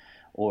movement,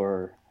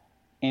 or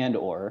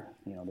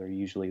they're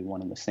usually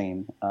one and the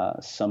same,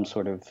 some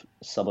sort of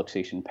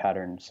subluxation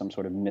pattern, some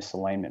sort of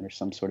misalignment or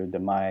some sort of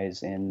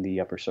demise in the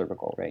upper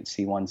cervical, right?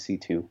 C1,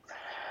 C2.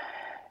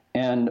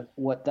 And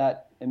what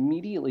that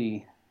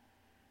immediately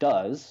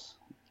does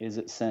is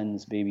it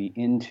sends baby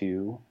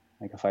into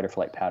like a fight or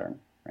flight pattern,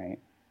 right?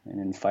 And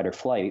in fight or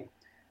flight,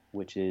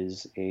 which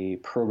is a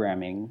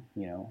programming,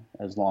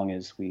 as long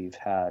as we've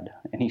had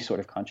any sort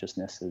of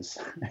consciousness as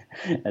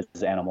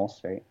animals,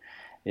 right,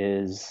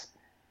 is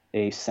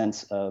a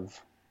sense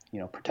of,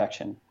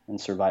 protection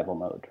and survival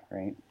mode,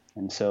 right?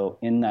 And so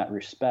in that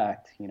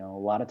respect, a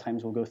lot of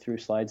times we'll go through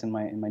slides in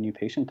my new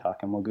patient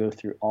talk, and we'll go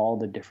through all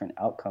the different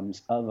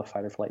outcomes of a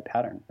fight or flight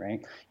pattern,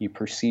 right? You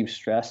perceive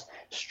stress.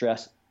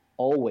 Stress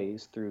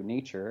always through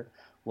nature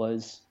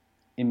was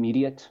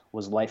immediate,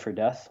 was life or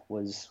death,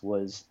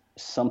 was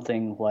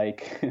something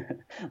like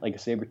like a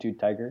saber-toothed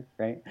tiger,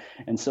 right?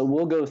 And so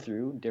we'll go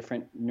through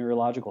different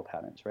neurological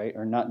patterns, right?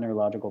 Or not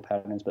neurological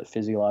patterns, but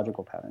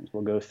physiological patterns.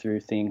 We'll go through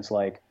things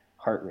like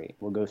heart rate.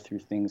 We'll go through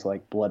things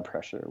like blood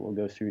pressure. We'll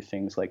go through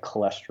things like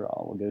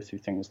cholesterol. We'll go through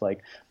things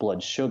like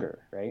blood sugar,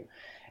 right?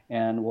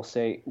 And we'll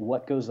say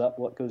what goes up,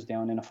 what goes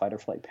down in a fight or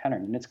flight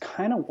pattern. And it's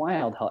kind of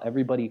wild how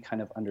everybody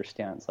kind of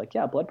understands, like,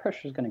 yeah, blood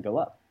pressure is going to go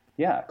up.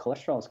 Yeah,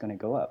 cholesterol is going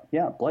to go up.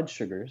 Yeah, blood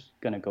sugar is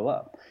going to go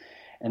up.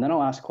 And then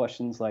I'll ask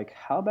questions like,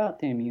 how about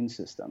the immune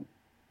system?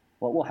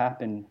 What will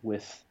happen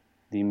with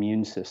the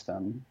immune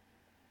system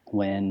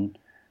when,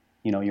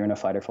 you're in a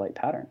fight or flight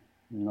pattern?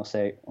 And they'll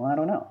say, well, I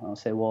don't know. I'll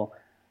say, well,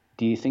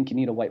 do you think you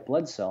need a white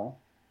blood cell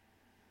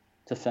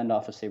to fend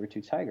off a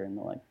saber-toothed tiger? And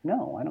they're like,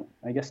 no,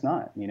 I guess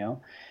not,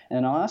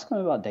 And I'll ask them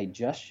about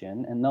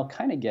digestion, and they'll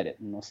kind of get it.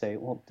 And they'll say,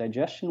 well,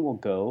 digestion will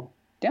go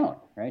down,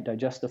 right?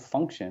 Digestive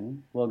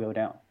function will go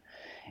down.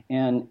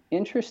 And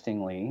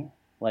interestingly,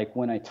 like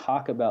when I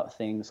talk about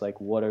things like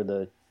what are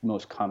the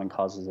most common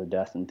causes of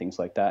death and things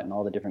like that and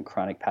all the different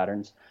chronic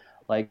patterns,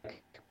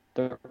 like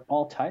they're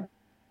all tied to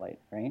light,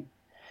 right?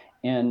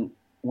 And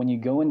when you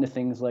go into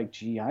things like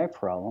GI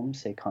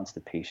problems, say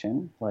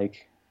constipation,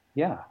 like,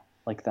 yeah,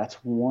 like that's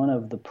one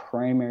of the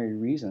primary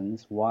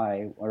reasons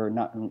why, or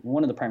not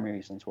one of the primary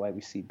reasons why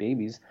we see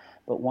babies,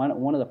 but one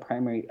of the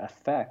primary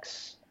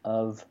effects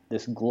of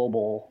this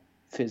global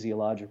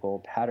physiological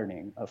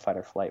patterning of fight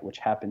or flight, which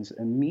happens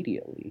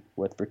immediately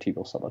with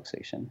vertebral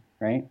subluxation,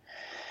 right?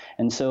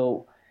 And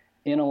so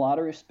in a lot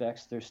of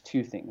respects, there's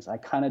two things. I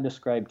kind of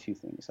describe two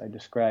things. I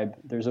describe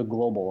there's a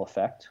global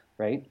effect,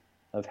 right,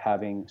 of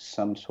having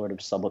some sort of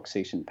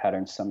subluxation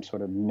pattern, some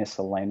sort of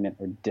misalignment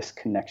or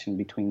disconnection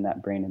between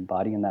that brain and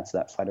body, and that's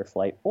that fight or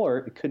flight. Or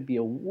it could be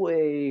a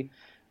way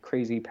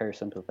crazy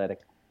parasympathetic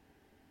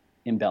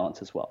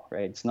imbalance as well,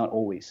 right? It's not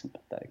always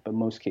sympathetic, but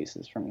most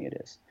cases for me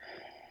it is.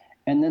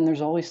 And then there's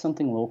always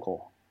something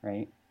local,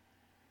 right?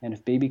 And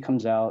if baby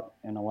comes out,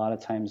 and a lot of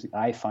times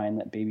I find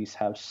that babies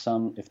have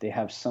if they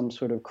have some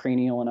sort of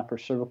cranial and upper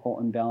cervical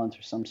imbalance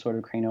or some sort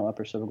of cranial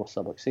upper cervical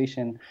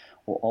subluxation,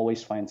 we'll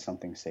always find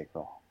something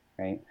sacral,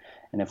 right?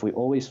 And if we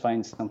always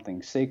find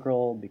something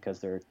sacral because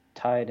they're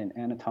tied and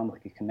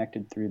anatomically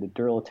connected through the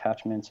dural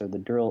attachments or the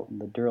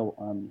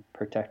dural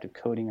protective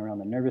coating around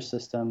the nervous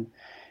system,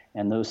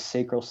 and those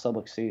sacral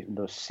subluxation,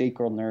 those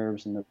sacral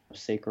nerves and the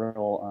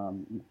sacral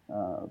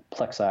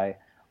plexi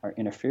are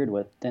interfered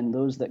with, then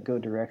those that go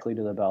directly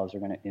to the bowels are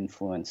going to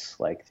influence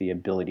like the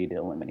ability to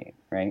eliminate,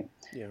 right?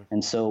 Yeah.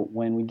 And so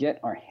when we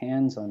get our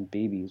hands on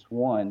babies,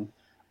 one,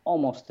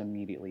 almost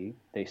immediately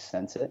they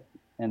sense it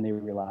and they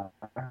relax.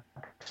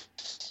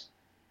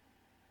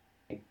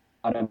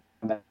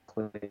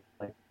 Automatically,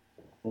 like,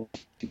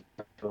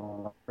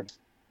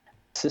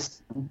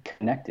 system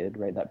connected,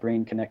 right? That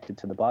brain connected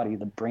to the body,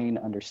 the brain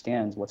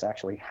understands what's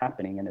actually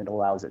happening and it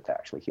allows it to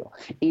actually heal.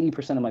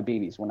 80% of my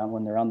babies, when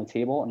they're on the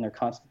table and they're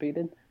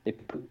constipated, they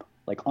poop,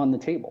 like on the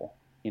table,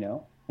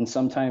 And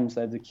sometimes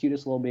I have the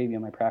cutest little baby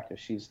in my practice.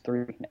 She's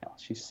 3 now.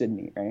 She's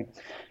Sydney, right?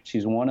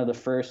 She's one of the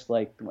first,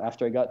 like,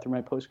 after I got through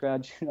my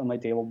postgrad, on my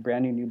table,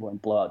 brand new newborn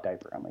blowout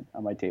diaper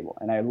on my table.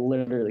 And I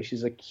literally,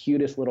 she's the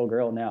cutest little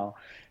girl now.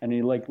 And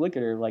you like look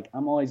at her like,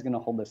 I'm always gonna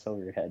hold this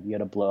over your head. You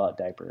got a blowout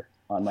diaper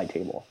on my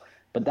table.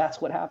 But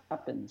that's what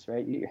happens,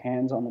 right? You get your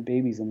hands on the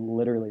babies and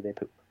literally they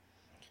poop.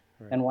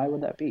 Right. And why would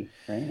that be,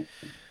 right?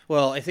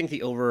 Well, I think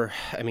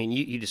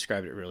you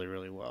described it really,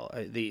 really well.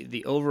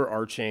 The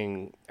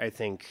overarching, I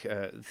think,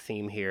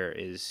 theme here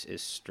is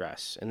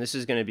stress. And this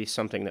is going to be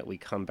something that we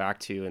come back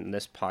to in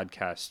this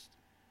podcast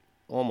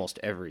almost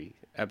every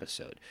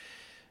episode.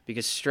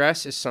 Because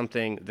stress is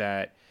something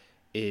that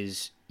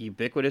is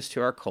ubiquitous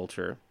to our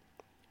culture.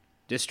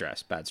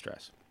 Distress, bad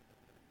stress.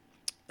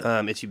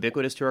 It's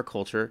ubiquitous to our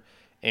culture.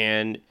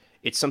 And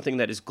it's something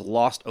that is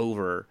glossed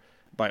over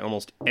by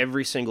almost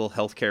every single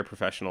healthcare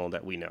professional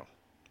that we know,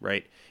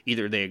 right?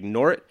 Either they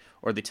ignore it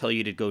or they tell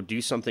you to go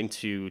do something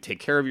to take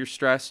care of your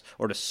stress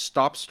or to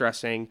stop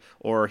stressing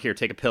or here,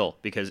 take a pill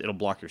because it'll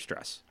block your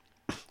stress,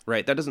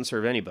 right? That doesn't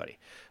serve anybody,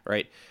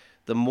 right?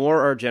 The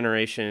more our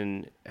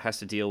generation has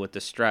to deal with the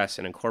stress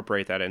and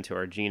incorporate that into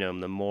our genome,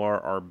 the more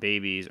our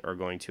babies are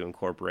going to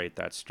incorporate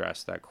that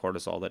stress, that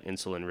cortisol, that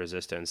insulin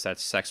resistance, that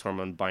sex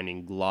hormone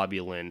binding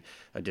globulin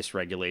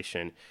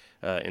dysregulation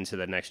into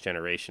the next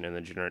generation and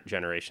the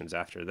generations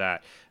after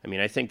that. I mean,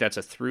 I think that's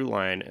a through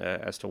line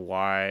as to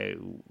why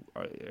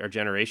our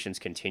generations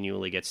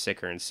continually get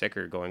sicker and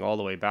sicker, going all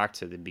the way back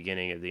to the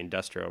beginning of the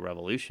Industrial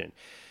Revolution.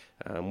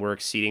 We're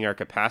exceeding our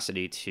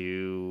capacity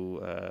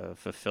to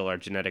fulfill our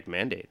genetic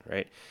mandate,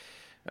 right?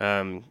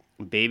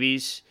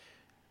 Babies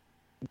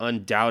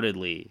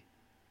undoubtedly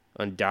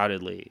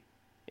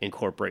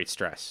incorporate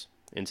stress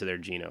into their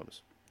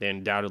genomes. They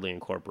undoubtedly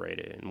incorporate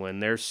it. And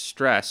when there's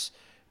stress,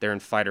 they're in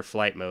fight or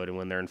flight mode. And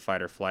when they're in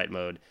fight or flight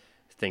mode,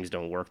 things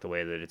don't work the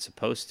way that it's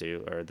supposed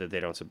to, or that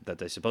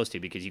they're supposed to,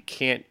 because you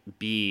can't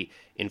be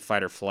in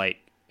fight or flight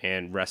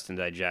and rest and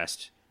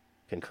digest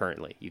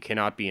concurrently. You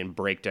cannot be in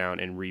breakdown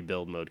and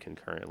rebuild mode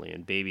concurrently,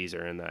 and babies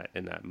are in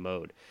that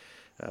mode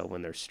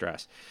when they're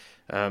stressed.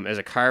 As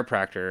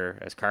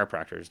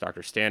chiropractors,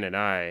 Dr. Stan and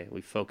I,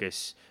 we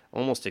focus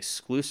almost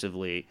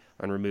exclusively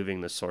on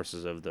removing the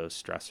sources of those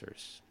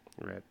stressors.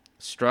 Right?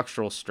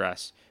 Structural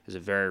stress is a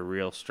very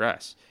real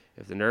stress.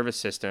 If the nervous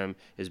system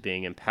is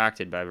being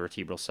impacted by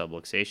vertebral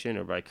subluxation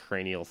or by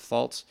cranial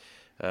faults,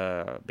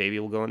 baby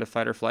will go into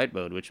fight or flight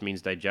mode, which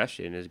means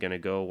digestion is going to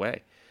go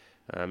away.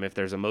 If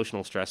there's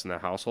emotional stress in the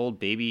household,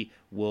 baby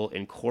will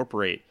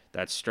incorporate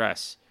that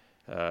stress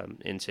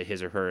into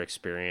his or her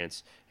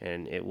experience,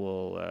 and it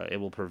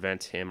will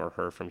prevent him or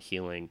her from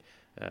healing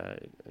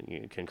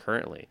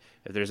concurrently.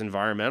 If there's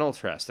environmental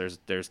stress,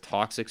 there's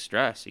toxic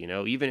stress.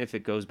 Even if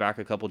it goes back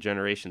a couple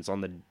generations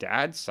on the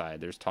dad's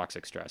side, there's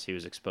toxic stress. He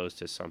was exposed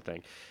to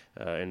something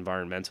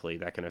environmentally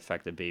that can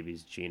affect the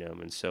baby's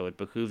genome, and so it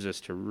behooves us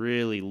to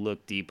really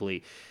look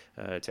deeply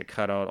to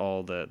cut out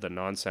all the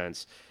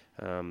nonsense.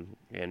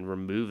 And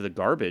remove the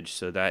garbage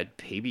so that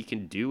baby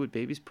can do what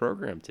baby's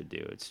programmed to do.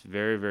 It's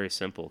very, very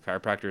simple.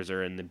 Chiropractors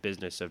are in the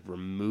business of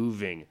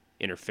removing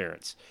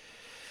interference.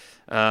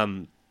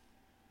 What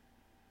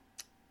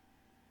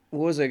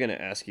was I going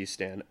to ask you,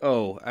 Stan?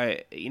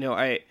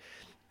 I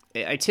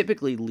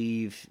typically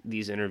leave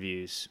these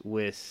interviews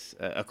with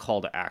a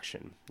call to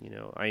action.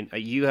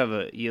 You have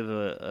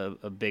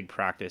a big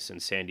practice in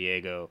San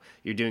Diego.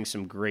 You're doing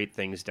some great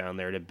things down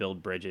there to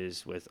build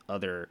bridges with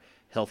other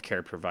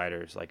healthcare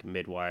providers like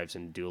midwives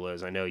and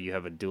doulas. I know you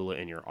have a doula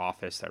in your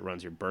office that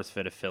runs your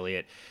BirthFit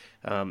affiliate.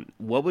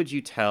 What would you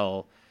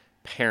tell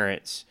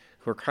parents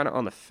who are kind of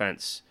on the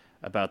fence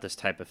about this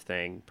type of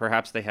thing?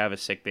 Perhaps they have a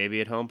sick baby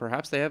at home.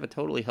 Perhaps they have a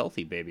totally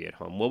healthy baby at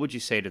home. What would you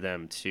say to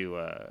them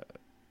to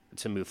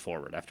move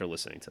forward after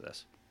listening to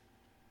this?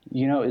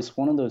 It's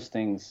one of those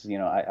things,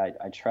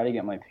 I try to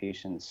get my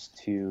patients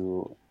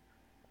to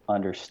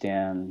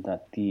understand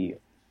that the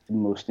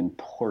most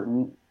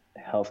important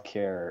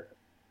healthcare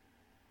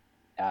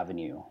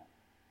avenue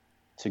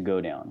to go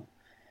down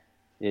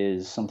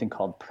is something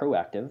called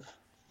proactive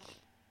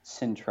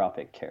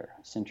syntropic care.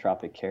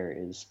 Syntropic care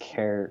is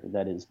care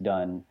that is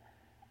done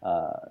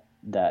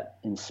that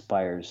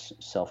inspires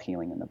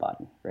self-healing in the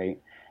body, right?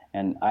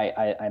 And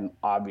I'm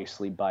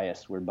obviously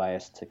biased. We're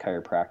biased to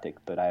chiropractic,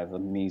 but I have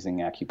amazing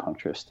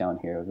acupuncturists down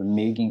here, I have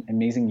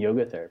amazing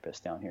yoga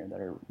therapists down here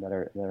that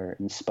are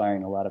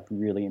inspiring a lot of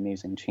really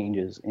amazing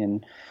changes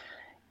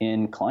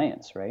in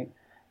clients, right?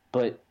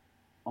 But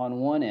on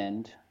one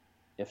end,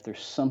 if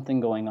there's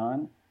something going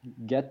on,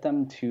 get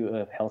them to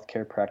a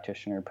healthcare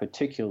practitioner,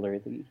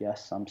 particularly,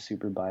 yes, I'm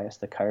super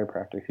biased, a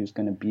chiropractor who's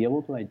going to be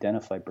able to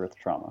identify birth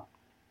trauma,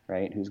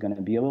 right? Who's going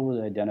to be able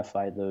to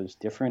identify those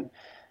different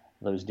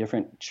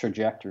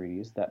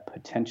trajectories that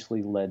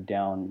potentially led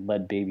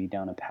baby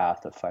down a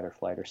path of fight or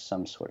flight or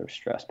some sort of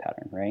stress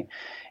pattern, right?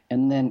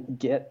 And then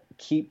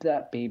keep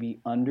that baby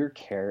under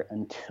care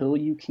until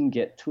you can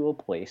get to a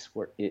place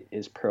where it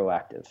is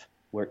proactive,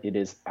 where it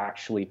is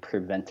actually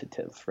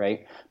preventative,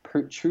 right?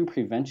 True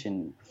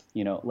prevention,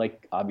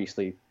 like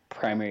obviously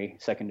primary,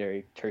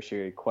 secondary,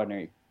 tertiary,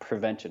 quaternary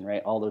prevention,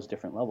 right? All those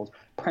different levels.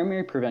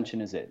 Primary prevention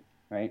is it,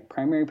 right?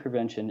 Primary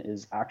prevention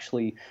is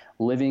actually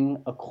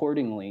living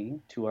accordingly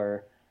to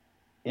our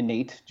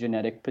innate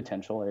genetic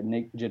potential, or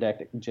innate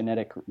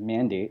genetic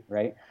mandate,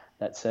 right?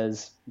 That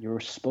says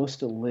you're supposed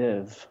to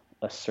live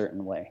a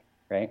certain way,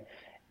 right?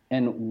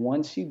 And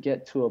once you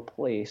get to a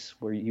place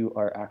where you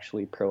are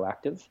actually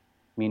proactive,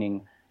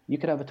 meaning you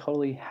could have a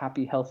totally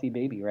happy, healthy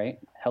baby, right?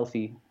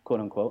 Healthy,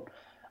 quote unquote.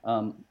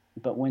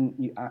 But when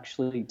you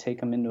actually take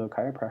them into a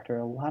chiropractor,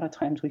 a lot of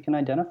times we can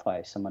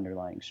identify some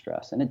underlying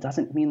stress. And it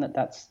doesn't mean that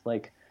that's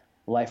like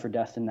life or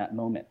death in that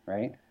moment,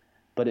 right?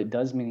 But it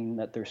does mean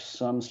that there's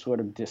some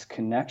sort of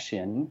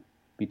disconnection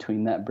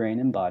between that brain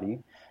and body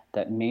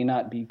that may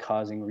not be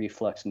causing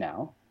reflux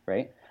now,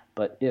 right?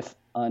 But if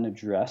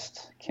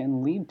unaddressed,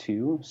 can lead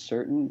to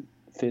certain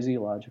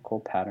physiological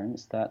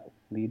patterns that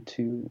lead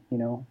to,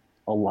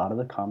 a lot of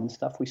the common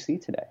stuff we see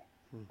today,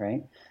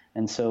 right?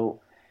 And so,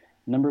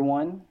 number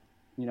one,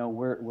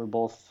 we're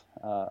both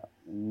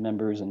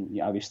members,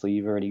 and obviously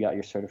you've already got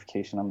your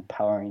certification. I'm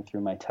powering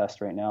through my test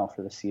right now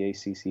for the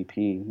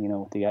CACCP,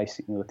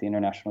 with the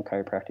International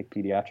Chiropractic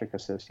Pediatric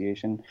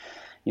Association.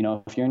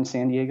 If you're in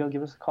San Diego,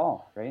 give us a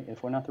call, right?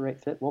 If we're not the right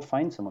fit, we'll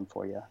find someone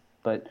for you.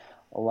 But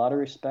a lot of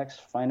respects,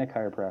 find a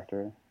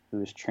chiropractor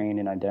who is trained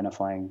in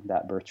identifying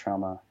that birth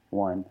trauma,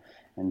 one,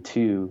 and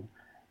two,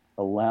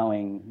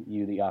 allowing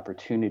you the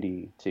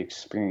opportunity to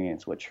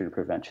experience what true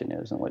prevention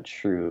is and what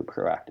true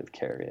proactive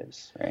care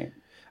is, right?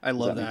 I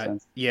love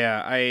that.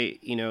 Yeah,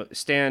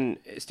 Stan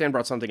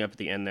brought something up at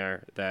the end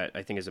there that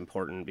I think is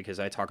important because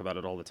I talk about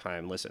it all the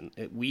time. Listen,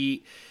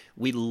 we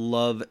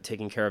love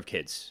taking care of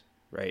kids,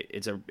 right?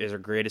 It's our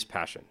greatest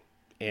passion.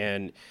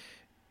 And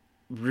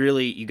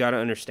really, you got to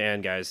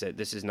understand, guys, that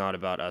this is not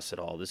about us at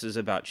all. This is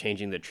about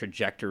changing the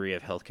trajectory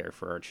of healthcare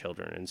for our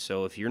children. And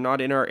so if you're not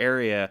in our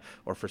area,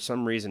 or for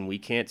some reason we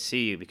can't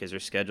see you because our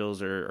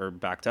schedules are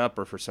backed up,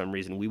 or for some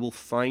reason, we will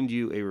find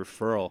you a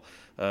referral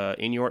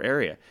in your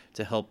area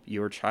to help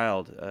your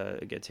child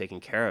get taken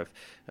care of.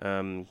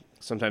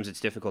 Sometimes it's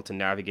difficult to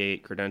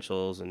navigate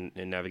credentials and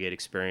navigate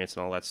experience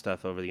and all that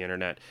stuff over the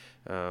internet.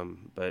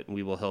 But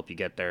we will help you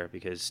get there,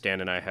 because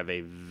Stan and I have a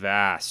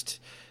vast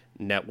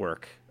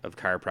network of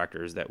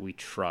chiropractors that we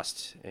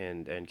trust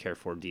and care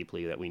for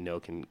deeply, that we know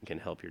can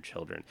help your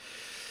children.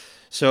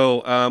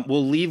 So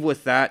we'll leave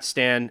with that.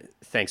 Stan,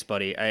 thanks,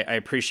 buddy. I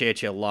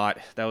appreciate you a lot.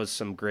 That was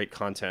some great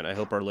content. I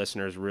hope our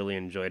listeners really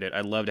enjoyed it.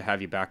 I'd love to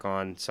have you back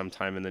on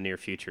sometime in the near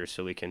future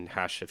so we can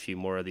hash a few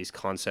more of these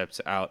concepts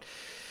out.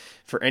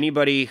 For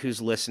anybody who's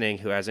listening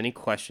who has any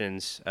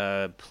questions,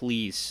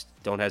 please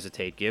don't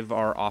hesitate. Give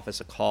our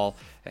office a call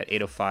at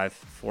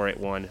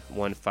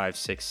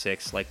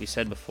 805-481-1566. Like we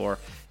said before,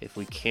 if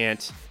we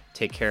can't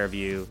take care of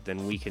you,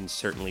 then we can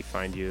certainly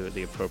find you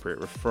the appropriate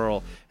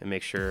referral and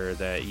make sure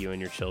that you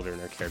and your children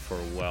are cared for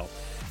well.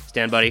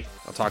 Stan, buddy,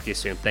 I'll talk to you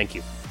soon. Thank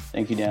you.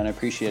 Thank you, Dan. I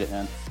appreciate it,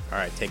 man. All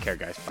right, take care,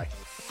 guys. Bye.